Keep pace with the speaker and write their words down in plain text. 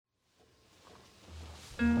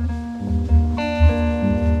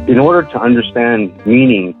In order to understand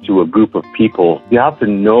meaning to a group of people, you have to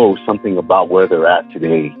know something about where they're at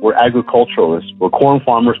today. We're agriculturalists, we're corn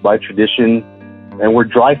farmers by tradition, and we're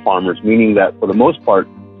dry farmers, meaning that for the most part,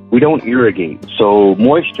 we don't irrigate. So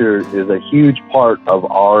moisture is a huge part of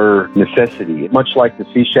our necessity. Much like the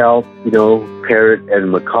seashell, parrot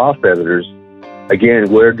and macaw feathers,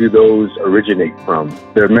 again, where do those originate from?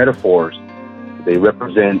 They're metaphors. They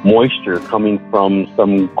represent moisture coming from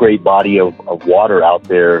some great body of water out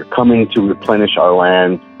there, coming to replenish our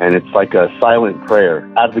land. And it's like a silent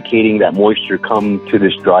prayer, advocating that moisture come to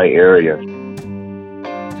this dry area.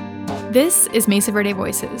 This is Mesa Verde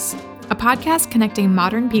Voices, a podcast connecting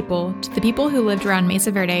modern people to the people who lived around Mesa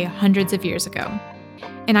Verde hundreds of years ago.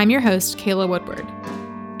 And I'm your host, Kayla Woodward.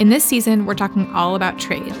 In this season, we're talking all about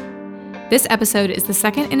trade. This episode is the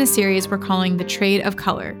second in a series we're calling The Trade of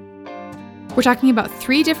Color. We're talking about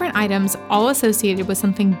 3 different items all associated with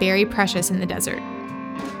something very precious in the desert: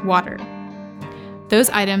 water. Those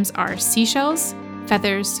items are seashells,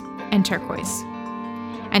 feathers, and turquoise.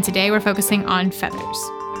 And today we're focusing on feathers.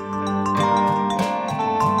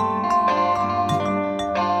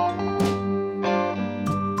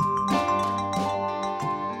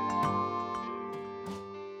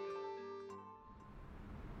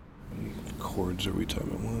 Chords are we talking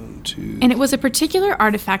about? 1, 2. And it was a particular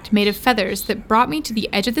artifact made of feathers that brought me to the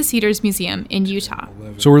Edge of the Cedars Museum in Utah.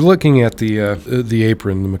 So we're looking at the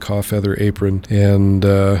apron, the macaw feather apron, and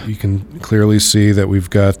you can clearly see that we've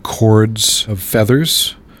got cords of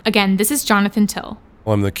feathers. Again, this is Jonathan Till.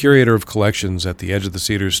 Well, I'm the curator of collections at the Edge of the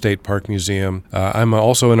Cedars State Park Museum. I'm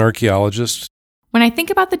also an archaeologist. When I think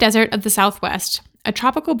about the desert of the Southwest, a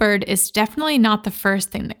tropical bird is definitely not the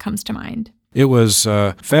first thing that comes to mind. It was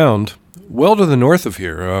found well to the north of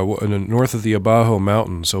here, north of the Abajo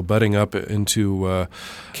Mountains, so butting up into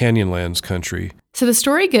Canyonlands country. So the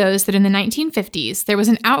story goes that in the 1950s, there was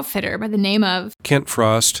an outfitter by the name of Kent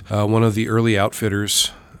Frost, one of the early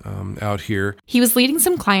outfitters out here. He was leading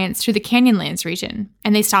some clients through the Canyonlands region,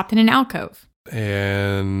 and they stopped in an alcove.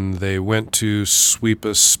 And they went to sweep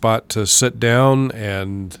a spot to sit down,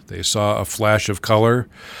 and they saw a flash of color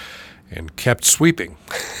and kept sweeping.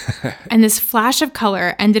 And this flash of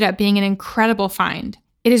color ended up being an incredible find.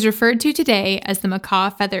 It is referred to today as the macaw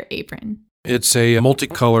feather apron. It's a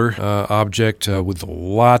multicolor object with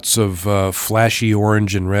lots of flashy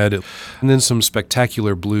orange and red, and then some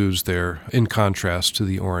spectacular blues there in contrast to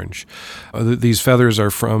the orange. These feathers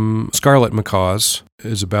are from scarlet macaws.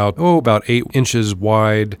 It's about 8 inches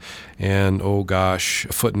wide and, a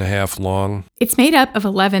 1.5 feet long. It's made up of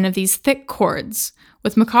 11 of these thick cords,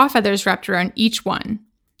 with macaw feathers wrapped around each one,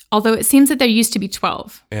 although it seems that there used to be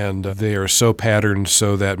 12. And they are so patterned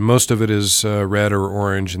so that most of it is red or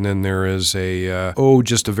orange, and then there is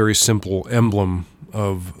just a very simple emblem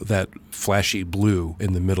of that flashy blue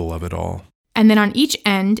in the middle of it all. And then on each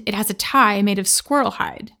end, it has a tie made of squirrel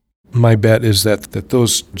hide. My bet is that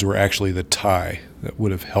those were actually the tie that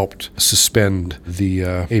would have helped suspend the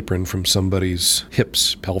apron from somebody's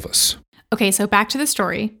pelvis. Okay, so back to the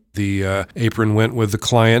story. The apron went with the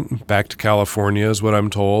client back to California, is what I'm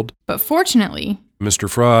told. But fortunately, Mr.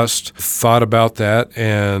 Frost thought about that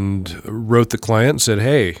and wrote the client and said,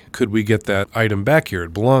 hey, could we get that item back here?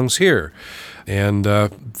 It belongs here. And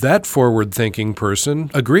that forward-thinking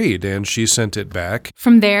person agreed, and she sent it back.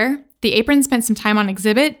 From there, the apron spent some time on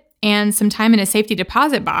exhibit and some time in a safety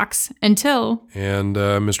deposit box until... And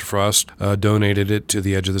Mr. Frost donated it to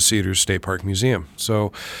the Edge of the Cedars State Park Museum.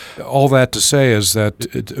 So all that to say is that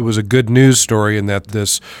it was a good news story in that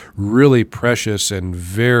this really precious and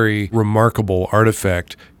very remarkable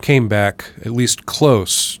artifact came back at least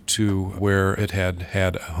close to where it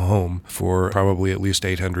had a home for probably at least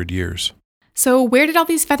 800 years. So where did all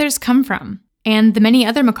these feathers come from? And the many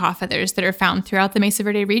other macaw feathers that are found throughout the Mesa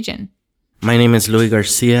Verde region? My name is Louis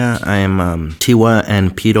Garcia. I am Tiwa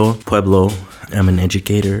and Piro Pueblo. I'm an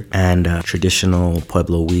educator and a traditional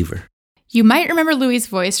Pueblo weaver. You might remember Louis'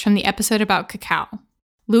 voice from the episode about cacao.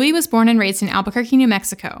 Louis was born and raised in Albuquerque, New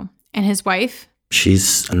Mexico, and his wife?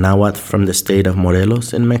 She's a Nahuatl from the state of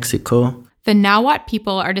Morelos in Mexico. The Nahuatl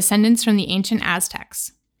people are descendants from the ancient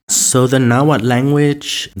Aztecs. So the Nahuatl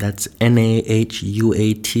language, that's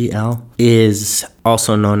Nahuatl, is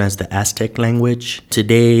also known as the Aztec language.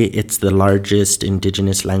 Today, it's the largest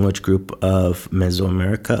indigenous language group of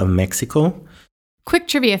Mesoamerica, of Mexico. Quick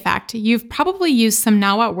trivia fact, you've probably used some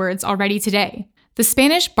Nahuatl words already today. The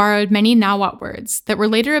Spanish borrowed many Nahuatl words that were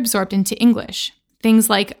later absorbed into English, things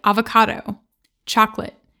like avocado,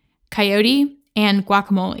 chocolate, coyote, and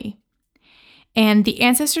guacamole. And the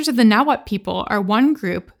ancestors of the Nahuatl people are one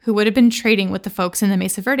group who would have been trading with the folks in the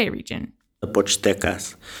Mesa Verde region. The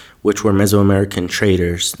Pochtecas, which were Mesoamerican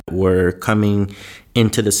traders, were coming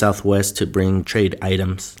into the Southwest to bring trade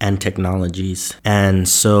items and technologies. And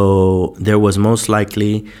so there was most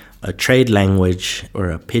likely a trade language or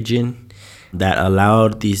a pidgin that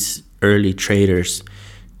allowed these early traders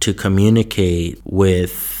to communicate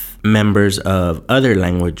with members of other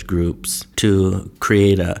language groups to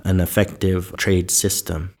create an effective trade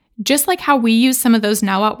system. Just like how we use some of those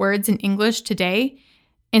Nahuatl words in English today,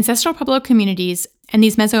 ancestral Pueblo communities and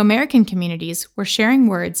these Mesoamerican communities were sharing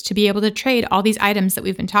words to be able to trade all these items that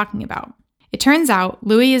we've been talking about. It turns out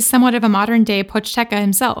Louis is somewhat of a modern-day Pochteca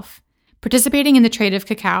himself, participating in the trade of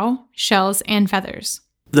cacao, shells, and feathers.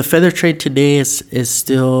 The feather trade today is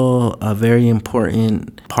still a very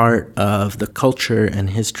important part of the culture and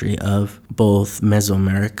history of both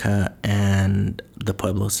Mesoamerica and the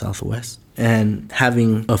Pueblo Southwest. And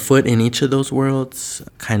having a foot in each of those worlds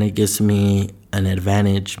kind of gives me an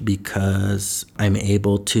advantage because I'm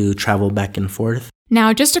able to travel back and forth.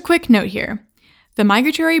 Now, just a quick note here. The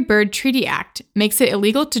Migratory Bird Treaty Act makes it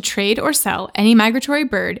illegal to trade or sell any migratory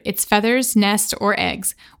bird, its feathers, nest, or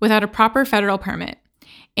eggs without a proper federal permit.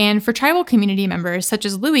 And for tribal community members such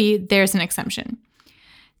as Louis, there's an exemption.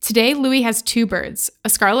 Today, Louis has 2 birds, a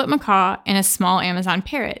scarlet macaw and a small Amazon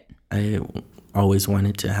parrot. I always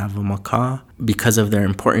wanted to have a macaw because of their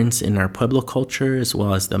importance in our Pueblo culture as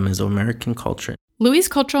well as the Mesoamerican culture. Louis'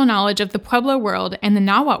 cultural knowledge of the Pueblo world and the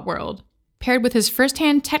Nahuatl world, paired with his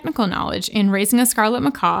firsthand technical knowledge in raising a scarlet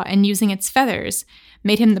macaw and using its feathers,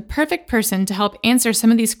 made him the perfect person to help answer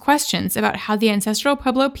some of these questions about how the ancestral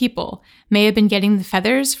Pueblo people may have been getting the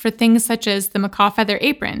feathers for things such as the macaw feather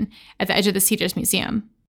apron at the Edge of the Cedars Museum.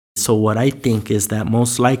 So what I think is that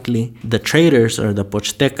most likely the traders or the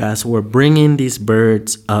Pochtecas were bringing these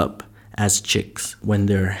birds up as chicks. When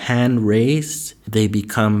they're hand raised, they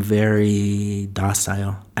become very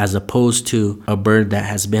docile, as opposed to a bird that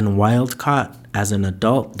has been wild caught as an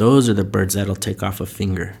adult. Those are the birds that'll take off a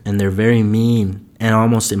finger, and they're very mean and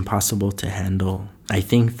almost impossible to handle. I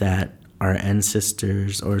think that our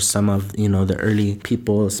ancestors or some of, the early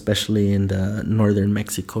people, especially in the northern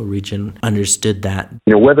Mexico region, understood that.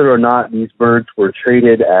 Whether or not these birds were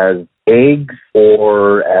traded as eggs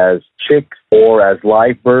or as chicks or as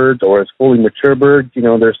live birds or as fully mature birds,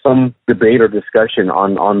 there's some debate or discussion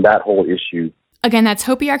on that whole issue. Again, that's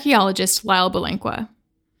Hopi archaeologist Lyle Belenqua.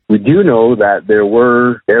 We do know that there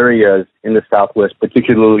were areas in the Southwest,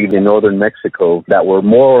 particularly in northern Mexico, that were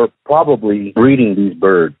more probably breeding these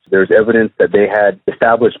birds. There's evidence that they had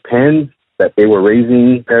established pens that they were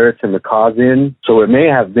raising parrots and macaws in. So it may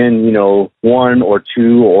have been, 1 or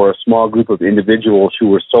 2 or a small group of individuals who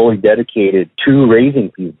were solely dedicated to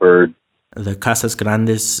raising these birds. The Casas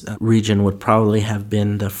Grandes region would probably have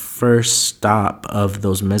been the first stop of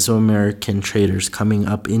those Mesoamerican traders coming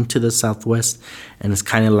up into the Southwest, and it's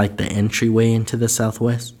kind of like the entryway into the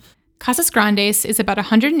Southwest. Casas Grandes is about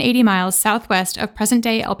 180 miles southwest of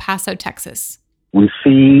present-day El Paso, Texas. We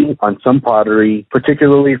see on some pottery,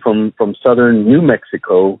 particularly from southern New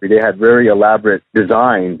Mexico, they had very elaborate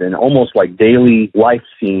designs and almost like daily life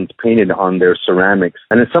scenes painted on their ceramics.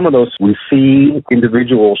 And in some of those, we see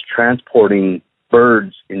individuals transporting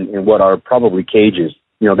birds in what are probably cages.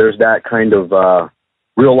 There's that kind of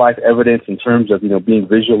real-life evidence in terms of, being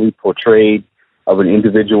visually portrayed of an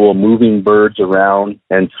individual moving birds around.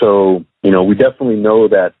 And so, we definitely know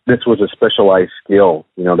that this was a specialized skill,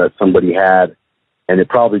 that somebody had. And it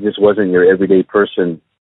probably just wasn't your everyday person.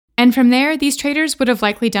 And from there, these traders would have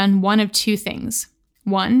likely done one of 2 things.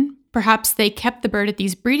 1, perhaps they kept the bird at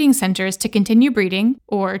these breeding centers to continue breeding,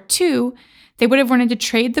 or 2, they would have wanted to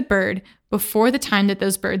trade the bird before the time that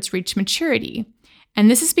those birds reached maturity. And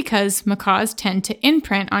this is because macaws tend to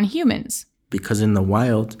imprint on humans. Because in the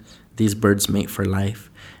wild, these birds mate for life.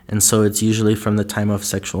 And so it's usually from the time of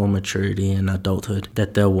sexual maturity and adulthood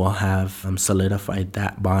that they will have solidified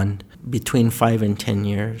that bond. Between 5 and 10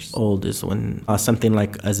 years old is when something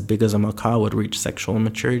like as big as a macaw would reach sexual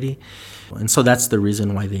maturity. And so that's the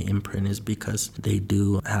reason why they imprint, is because they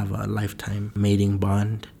do have a lifetime mating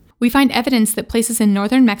bond. We find evidence that places in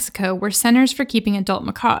northern Mexico were centers for keeping adult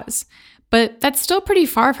macaws, but that's still pretty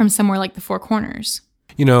far from somewhere like the Four Corners.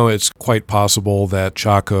 It's quite possible that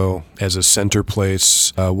Chaco, as a center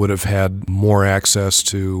place, would have had more access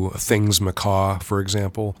to things macaw, for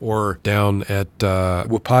example, or down at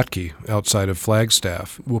Wupatki, outside of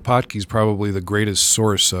Flagstaff. Wupatki is probably the greatest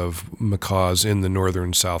source of macaws in the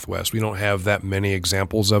northern Southwest. We don't have that many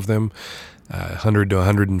examples of them, 100 to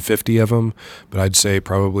 150 of them, but I'd say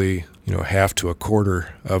probably half to a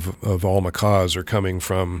quarter of all macaws are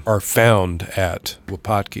found at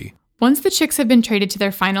Wupatki. Once the chicks have been traded to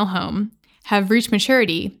their final home, have reached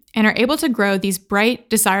maturity and are able to grow these bright,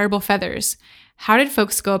 desirable feathers, how did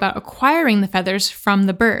folks go about acquiring the feathers from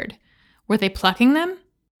the bird? Were they plucking them?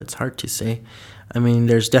 It's hard to say. I mean,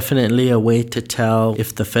 there's definitely a way to tell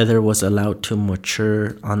if the feather was allowed to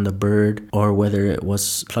mature on the bird or whether it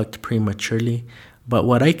was plucked prematurely. But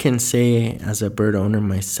what I can say as a bird owner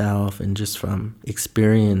myself and just from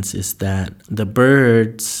experience is that the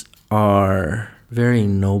birds are very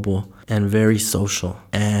noble and very social,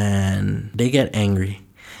 and they get angry.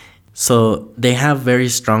 So they have very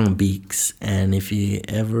strong beaks, and if you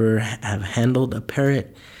ever have handled a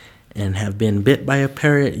parrot and have been bit by a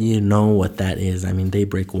parrot, you know what that is. I mean, they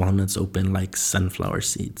break walnuts open like sunflower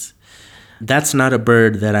seeds. That's not a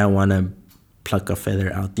bird that I want to pluck a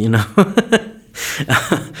feather out, you know?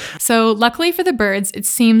 So luckily for the birds, it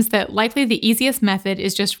seems that likely the easiest method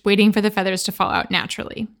is just waiting for the feathers to fall out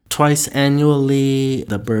naturally. Twice annually,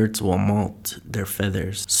 the birds will molt their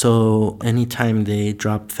feathers. So anytime they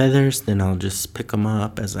drop feathers, then I'll just pick them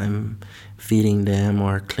up as I'm feeding them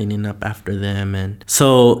or cleaning up after them. And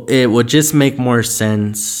so it would just make more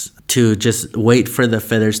sense to just wait for the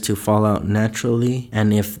feathers to fall out naturally.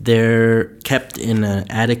 And if they're kept in an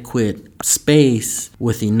adequate space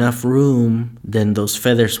with enough room, then those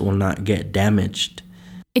feathers will not get damaged.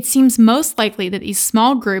 It seems most likely that these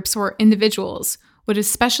small groups or individuals would have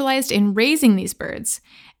specialized in raising these birds,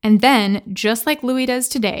 and then, just like Louis does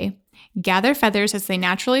today, gather feathers as they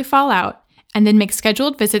naturally fall out, and then make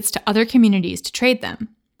scheduled visits to other communities to trade them.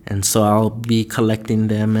 And so I'll be collecting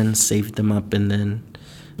them and save them up, and then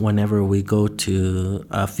whenever we go to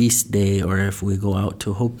a feast day or if we go out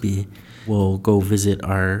to Hopi, we'll go visit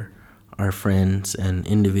our friends and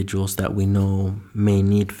individuals that we know may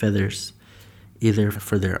need feathers, either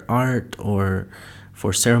for their art or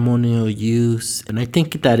for ceremonial use. And I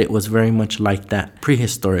think that it was very much like that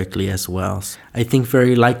prehistorically as well. I think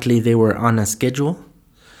very likely they were on a schedule,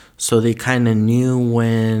 so they kind of knew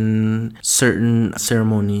when certain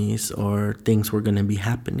ceremonies or things were going to be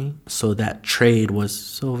happening. So that trade was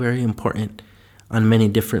so very important on many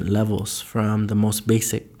different levels, from the most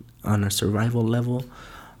basic on a survival level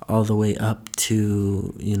all the way up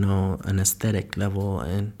to, an aesthetic level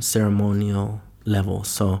and ceremonial level.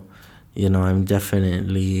 So, I'm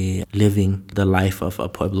definitely living the life of a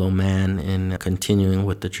Pueblo man and continuing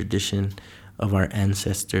with the tradition of our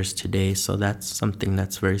ancestors today. So that's something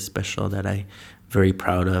that's very special that I'm very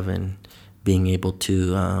proud of, and being able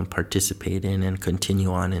to participate in and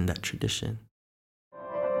continue on in that tradition.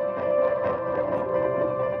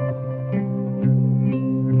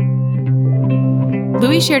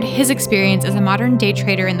 Louis shared his experience as a modern-day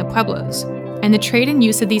trader in the Pueblos, and the trade and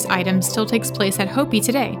use of these items still takes place at Hopi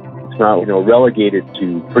today. It's not, relegated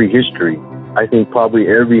to prehistory. I think probably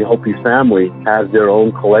every Hopi family has their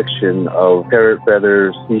own collection of parrot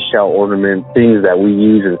feathers, seashell ornaments, things that we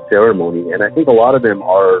use in ceremony. And I think a lot of them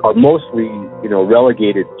are mostly,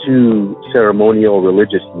 relegated to ceremonial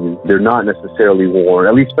religious use. They're not necessarily worn.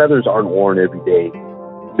 At least feathers aren't worn every day.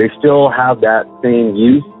 They still have that same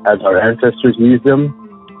use as our ancestors used them.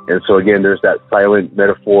 And so again, there's that silent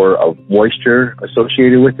metaphor of moisture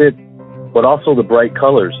associated with it, but also the bright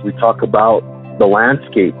colors. We talk about the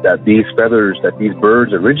landscape that these feathers, that these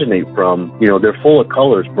birds originate from. They're full of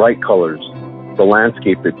colors, bright colors, the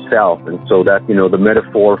landscape itself. And so that, the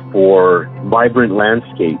metaphor for vibrant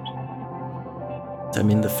landscapes. I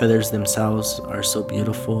mean, the feathers themselves are so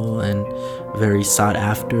beautiful and very sought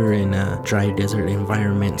after in a dry desert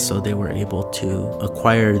environment, so they were able to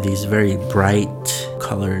acquire these very bright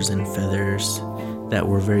colors and feathers that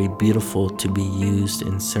were very beautiful to be used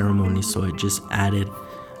in ceremony. So it just added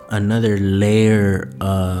another layer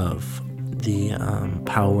of the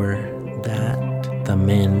power that the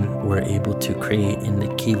men were able to create in the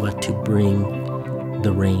kiva to bring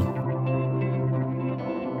the rain.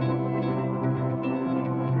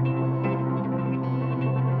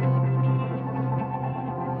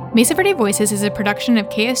 Mesa Verde Voices is a production of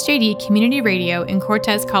KSJD Community Radio in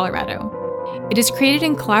Cortez, Colorado. It is created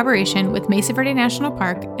in collaboration with Mesa Verde National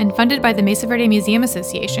Park and funded by the Mesa Verde Museum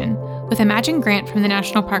Association with a matching grant from the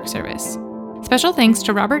National Park Service. Special thanks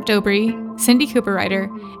to Robert Dobry, Cindy Cooperrider,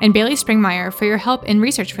 and Bailey Springmeyer for your help in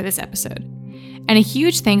research for this episode. And a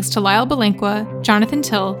huge thanks to Lyle Belenqua, Jonathan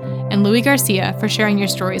Till, and Louis Garcia for sharing your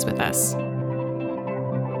stories with us.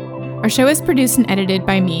 Our show is produced and edited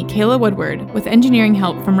by me, Kayla Woodward, with engineering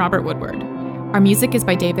help from Robert Woodward. Our music is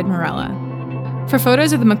by David Morella. For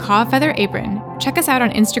photos of the macaw feather apron, check us out on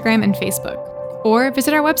Instagram and Facebook, or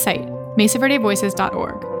visit our website,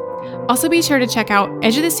 mesaverdevoices.org. Also be sure to check out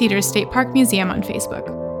Edge of the Cedars State Park Museum on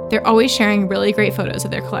Facebook. They're always sharing really great photos of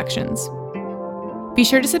their collections. Be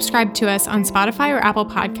sure to subscribe to us on Spotify or Apple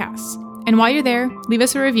Podcasts, And while you're there, leave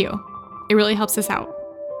us a review. It really helps us out.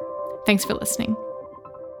 Thanks for listening.